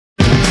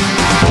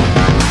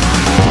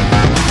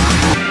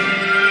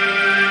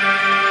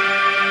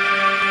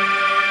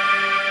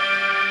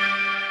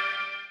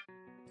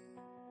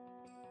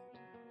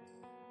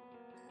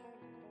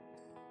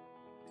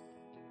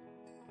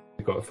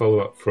a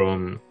follow-up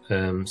from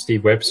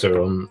Steve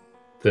Webster on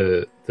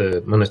the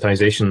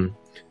monetization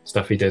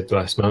stuff he did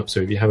last month.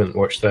 So if you haven't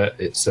watched that,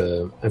 it's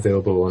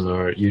available on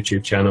our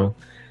YouTube channel.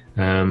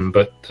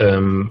 But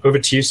over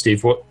to you,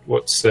 Steve.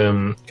 What's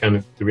kind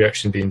of the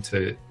reaction been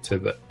to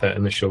that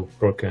initial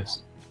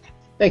broadcast?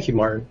 Thank you,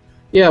 Martin.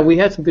 Yeah, we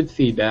had some good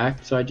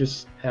feedback, so I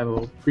just have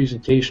a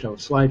presentation of a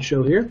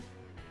slideshow here.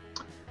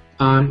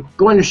 I'm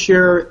going to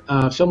share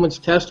someone's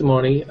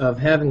testimony of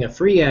having a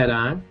free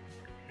add-on.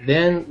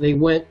 Then they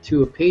went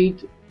to a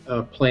paid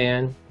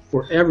plan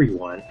for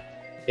everyone,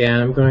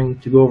 and I'm going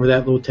to go over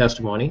that little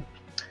testimony.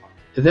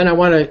 And then I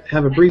want to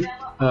have a brief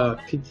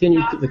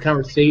continue the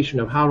conversation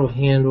of how to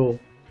handle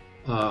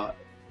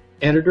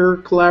editor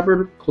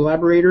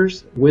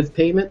collaborators with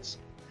payments,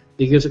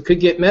 because it could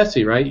get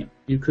messy, right?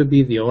 You could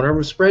be the owner of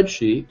a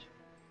spreadsheet,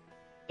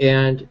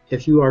 and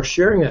if you are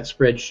sharing that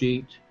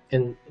spreadsheet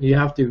and you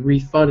have to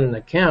refund an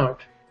account,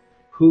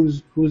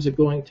 who's it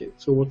going to?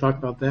 So we'll talk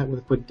about that with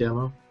a quick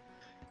demo.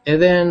 And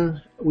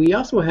then we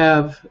also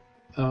have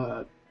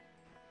a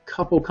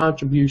couple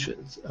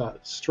contributions.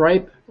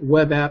 Stripe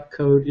web app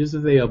code is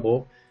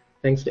available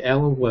thanks to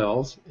Alan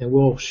Wells, and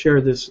we'll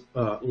share this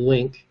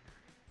link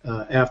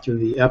after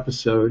the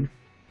episode.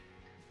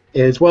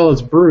 As well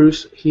as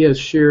Bruce, he has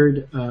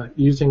shared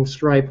using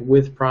Stripe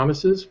with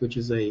promises, which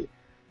is an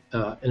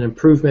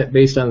improvement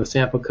based on the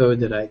sample code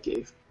that I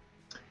gave.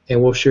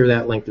 And we'll share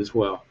that link as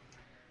well.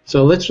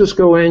 So let's just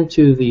go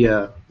into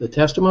the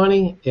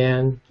testimony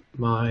and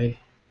my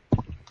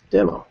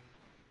demo.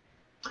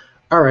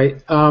 All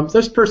right,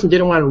 this person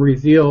didn't want to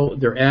reveal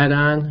their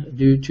add-on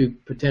due to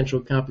potential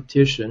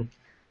competition,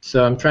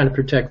 so I'm trying to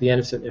protect the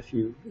innocent, if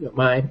you don't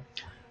mind.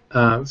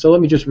 So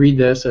let me just read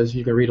this as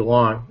you can read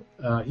along.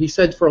 He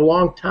said, for a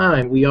long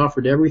time we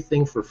offered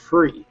everything for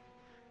free,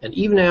 and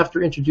even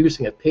after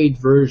introducing a paid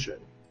version,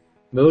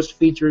 most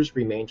features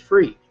remained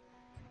free.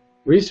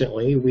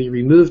 Recently, we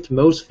removed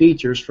most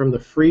features from the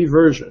free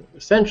version,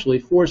 essentially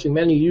forcing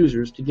many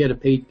users to get a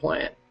paid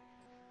plan.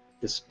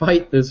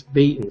 Despite this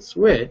bait and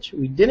switch,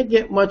 we didn't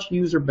get much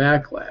user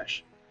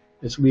backlash,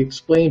 as we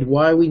explained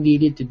why we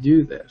needed to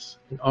do this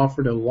and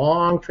offered a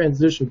long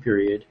transition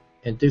period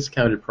and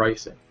discounted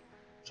pricing.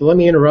 So let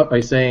me interrupt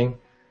by saying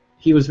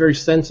he was very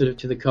sensitive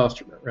to the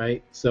customer,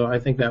 right? So I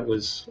think that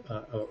was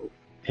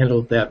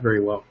handled that very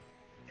well.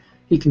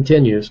 He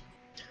continues,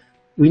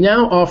 we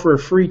now offer a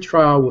free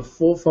trial with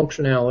full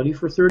functionality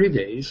for 30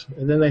 days,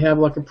 and then they have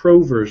like a pro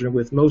version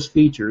with most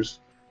features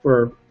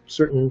for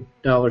certain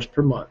dollars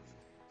per month.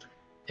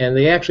 And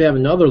they actually have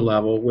another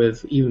level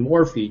with even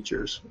more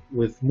features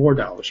with more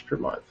dollars per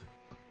month.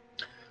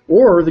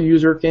 Or the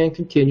user can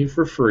continue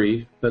for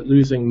free, but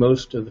losing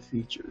most of the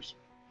features.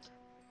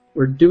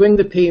 We're doing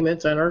the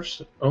payments on our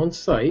own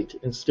site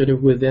instead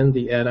of within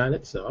the add-on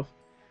itself,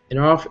 and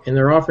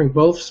they're offering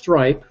both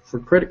Stripe for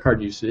credit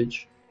card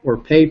usage or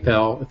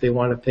PayPal if they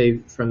want to pay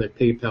from their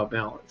PayPal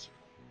balance.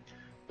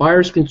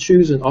 Buyers can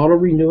choose an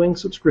auto-renewing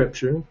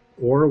subscription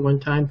or a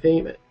one-time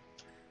payment.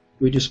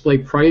 We display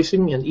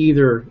pricing in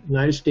either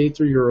United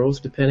States or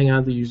Euros, depending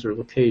on the user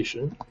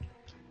location.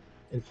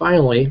 And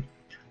finally,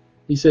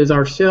 he says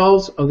our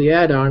sales of the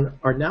add-on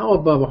are now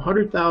above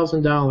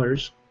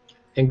 $100,000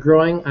 and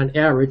growing on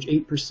average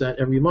 8%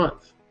 every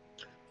month.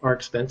 Our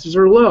expenses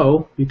are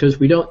low because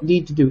we don't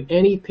need to do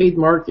any paid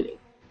marketing.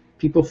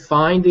 People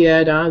find the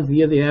add-on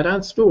via the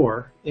add-on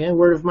store and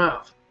word of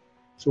mouth.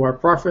 So our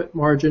profit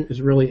margin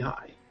is really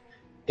high.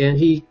 And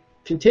he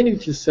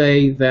continued to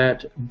say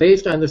that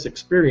based on this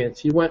experience,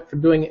 he went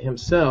from doing it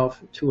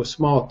himself to a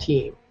small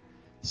team.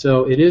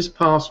 So it is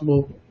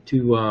possible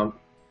to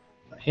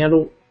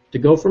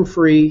go from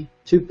free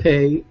to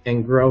pay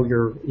and grow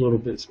your little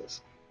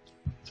business.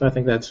 So I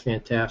think that's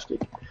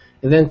fantastic.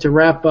 And then to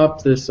wrap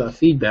up this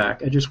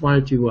feedback, I just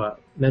wanted to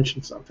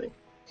mention something.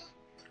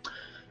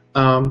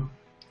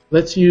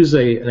 Let's use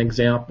an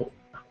example.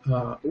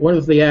 One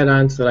of the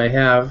add-ons that I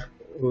have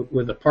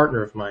with a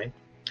partner of mine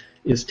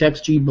is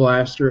TextG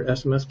Blaster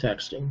SMS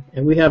texting,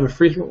 and we have a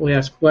frequently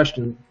asked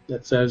question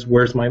that says,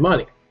 where's my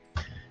money?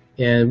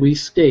 And we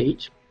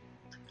state,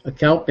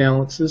 account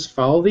balances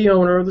follow the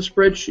owner of the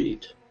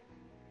spreadsheet.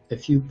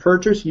 If you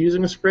purchase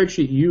using a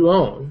spreadsheet you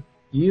own,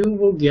 you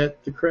will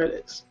get the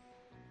credits.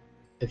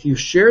 If you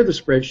share the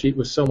spreadsheet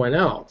with someone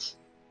else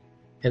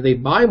and they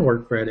buy more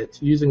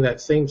credits using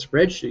that same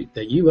spreadsheet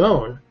that you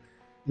own,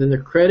 then the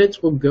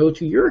credits will go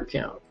to your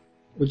account,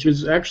 which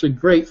is actually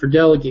great for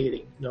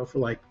delegating, for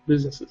like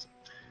businesses.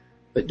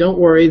 But don't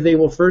worry, they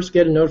will first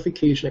get a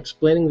notification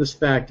explaining this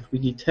fact if we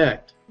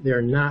detect they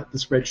are not the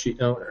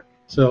spreadsheet owner.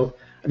 So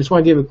I just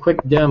want to give a quick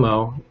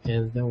demo,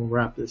 and then we'll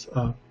wrap this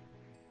up.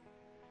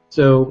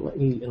 So let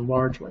me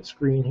enlarge my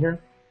screen here.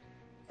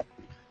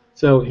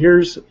 So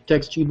here's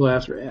TextG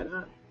Blaster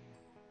add-on.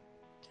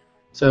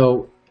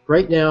 So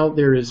right now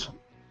there is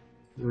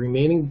the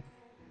remaining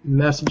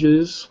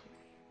messages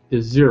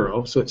is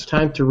 0, so it's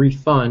time to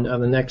refund on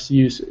the next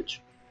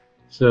usage.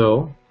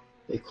 So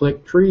they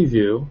click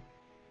preview.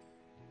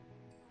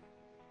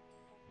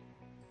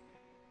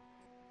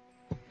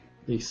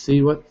 They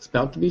see what's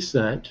about to be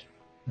sent,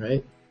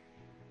 right?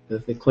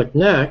 If they click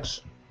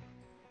next,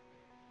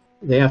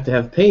 they have to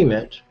have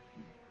payment.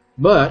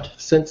 But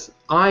since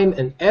I'm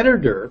an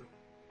editor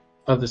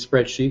of the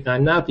spreadsheet and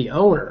I'm not the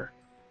owner,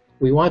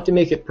 we want to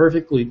make it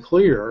perfectly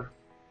clear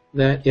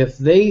that if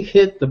they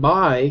hit the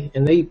buy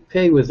and they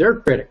pay with their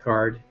credit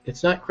card,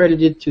 it's not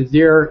credited to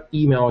their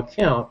email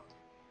account,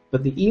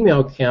 but the email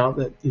account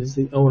that is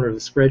the owner of the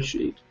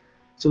spreadsheet.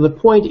 So the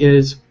point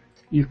is,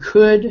 you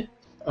could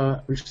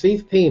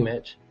receive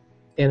payment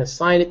and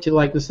assign it to,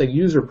 like, let's say,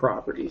 user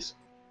properties.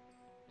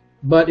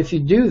 But if you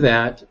do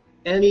that,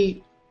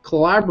 any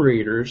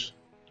collaborators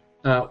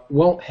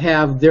won't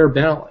have their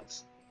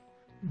balance.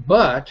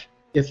 But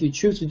if you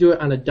choose to do it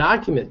on a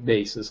document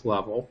basis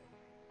level,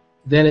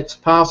 then it's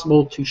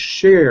possible to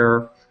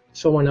share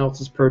someone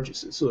else's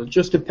purchases. So it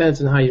just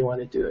depends on how you want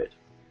to do it.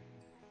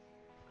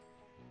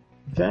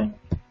 Okay,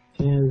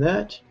 and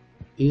that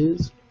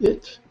is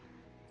it.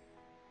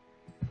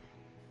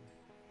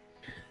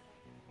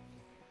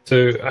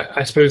 So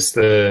I suppose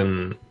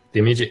the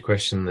immediate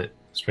question that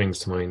springs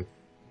to mind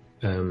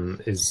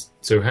is,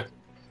 so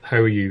how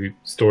are you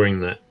storing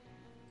that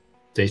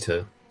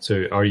data?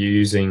 So are you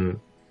using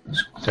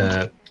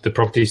the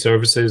property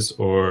services,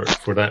 or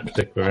for that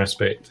particular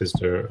aspect, is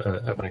there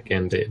a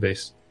back-end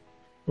database?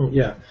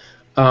 Yeah.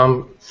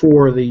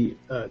 For the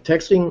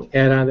texting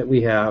add-on that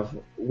we have,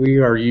 we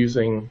are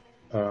using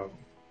a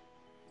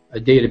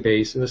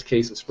database, in this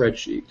case a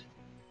spreadsheet.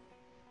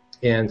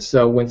 And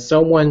so when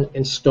someone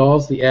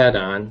installs the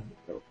add-on,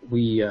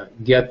 we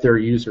get their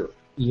user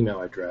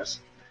email address,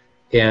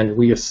 and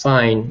we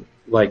assign,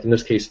 like in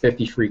this case,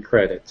 50 free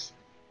credits.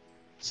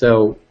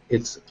 So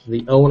it's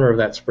the owner of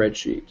that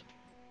spreadsheet.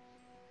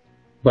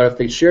 But if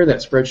they share that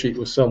spreadsheet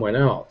with someone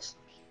else,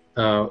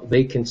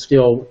 they can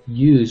still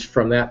use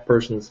from that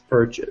person's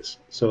purchase.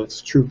 So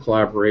it's true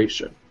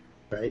collaboration,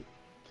 right?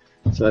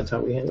 So that's how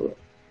we handle it.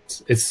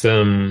 It's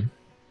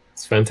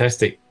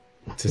fantastic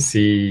to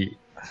see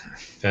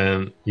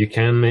you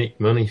can make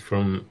money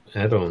from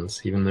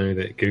add-ons, even though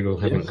that Google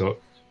haven't got.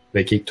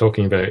 They keep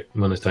talking about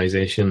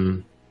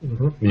monetization,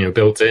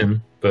 built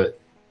in, but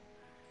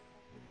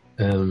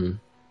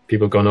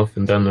people have gone off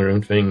and done their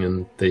own thing,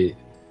 and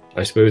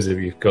I suppose if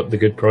you've got the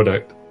good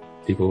product,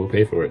 people will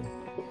pay for it.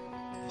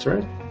 That's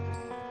right.